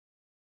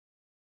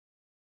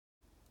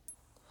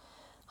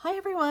Hi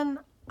everyone,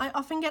 I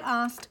often get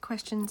asked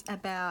questions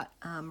about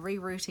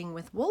rerooting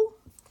with wool.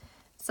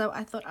 So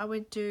I thought I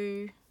would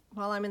do,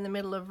 while I'm in the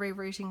middle of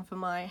rerooting for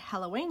my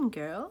Halloween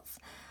girls,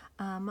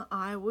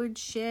 I would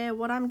share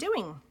what I'm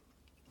doing.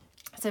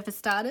 So for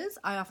starters,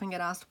 I often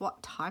get asked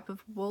what type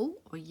of wool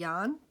or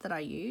yarn that I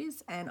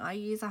use, and I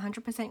use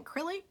 100%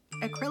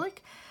 acrylic.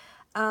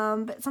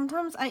 But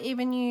sometimes I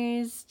even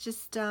use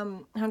just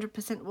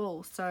 100%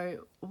 wool.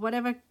 So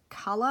whatever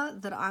colour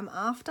that I'm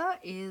after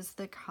is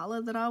the colour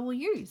that I will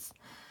use,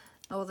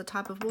 or the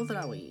type of wool that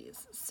I will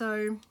use.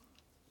 So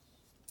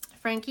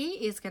Frankie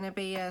is going to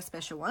be a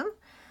special one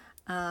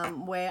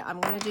where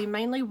I'm going to do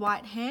mainly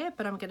white hair,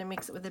 but I'm going to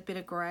mix it with a bit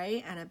of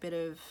grey and a bit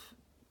of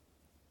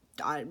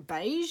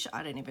beige.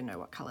 I don't even know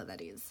what colour that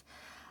is.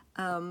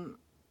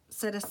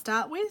 So to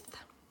start with,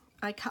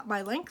 I cut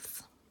my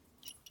lengths,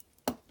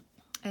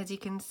 as you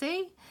can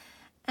see,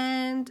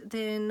 and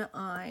then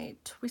I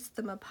twist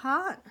them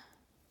apart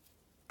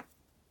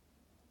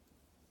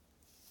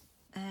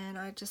and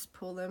I just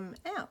pull them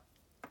out.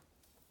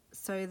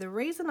 So the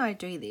reason I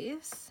do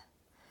this,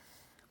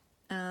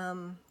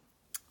 well,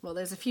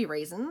 there's a few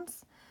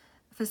reasons.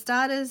 For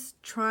starters,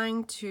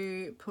 trying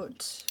to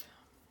put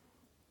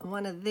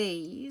one of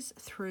these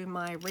through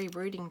my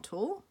rerouting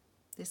tool.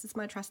 This is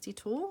my trusty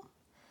tool.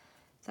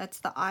 That's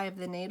the eye of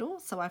the needle,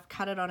 so I've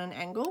cut it on an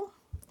angle.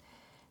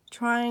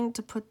 Trying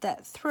to put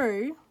that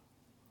through,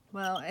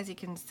 well, as you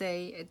can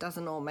see, it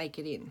doesn't all make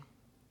it in.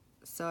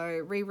 So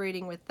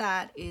rerouting with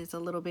that is a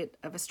little bit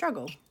of a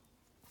struggle.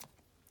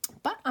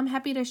 But I'm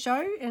happy to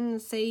show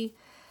and see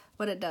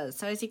what it does.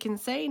 So as you can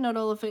see, not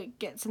all of it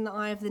gets in the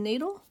eye of the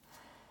needle.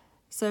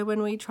 So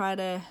when we try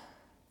to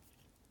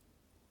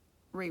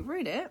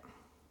reroot it,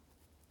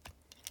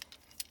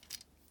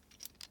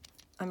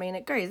 I mean,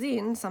 it goes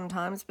in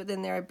sometimes, but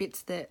then there are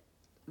bits that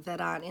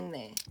aren't in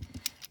there.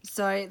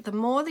 So the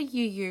more that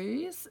you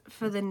use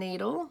for the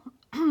needle,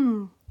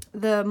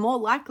 the more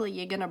likely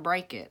you're going to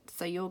break it.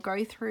 So you'll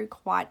go through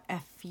quite a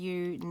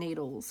few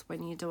needles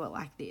when you do it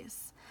like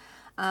this.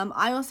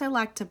 I also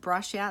like to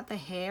brush out the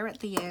hair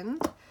at the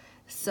end.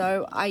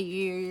 So I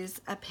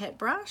use a pet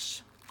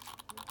brush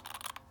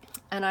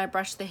and I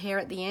brush the hair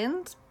at the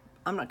end.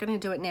 I'm not going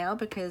to do it now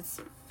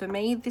because for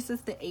me, this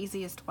is the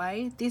easiest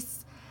way.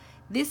 This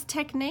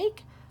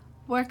technique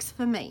works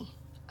for me.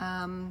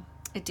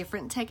 A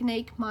different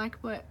technique might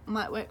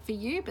work for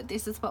you, but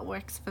this is what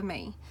works for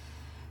me.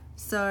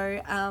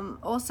 So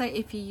also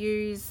if you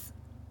use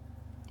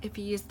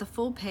the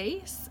full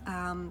piece,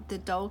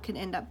 the doll can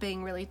end up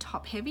being really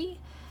top heavy.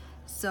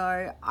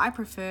 So I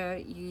prefer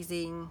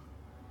using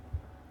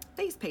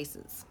these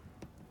pieces.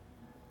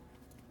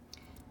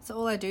 So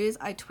all I do is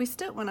I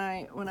twist it when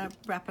I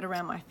wrap it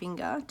around my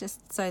finger,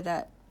 just so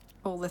that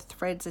all the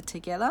threads are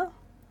together.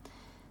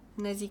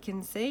 And as you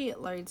can see, it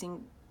loads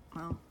in,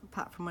 well,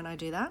 apart from when I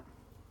do that.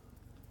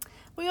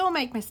 We all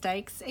make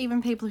mistakes,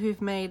 even people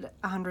who've made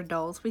 100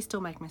 dolls, we still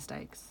make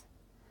mistakes.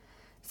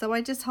 So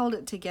I just hold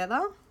it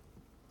together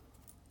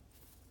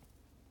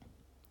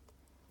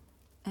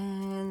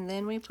and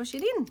then we push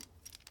it in.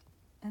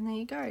 And there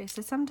you go.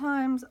 So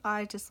sometimes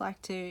I just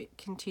like to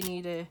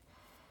continue to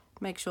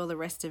make sure the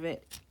rest of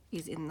it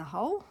is in the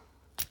hole.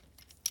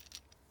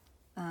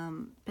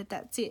 But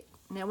that's it.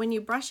 Now when you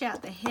brush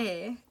out the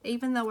hair,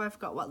 even though I've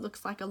got what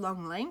looks like a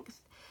long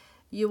length,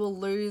 you will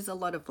lose a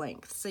lot of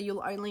length. So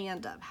you'll only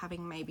end up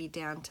having maybe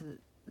down to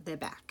their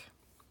back.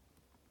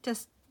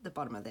 Just the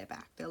bottom of their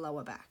back, their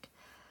lower back.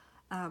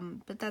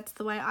 But that's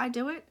the way I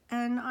do it,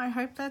 and I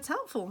hope that's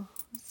helpful.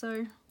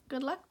 So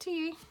good luck to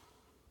you.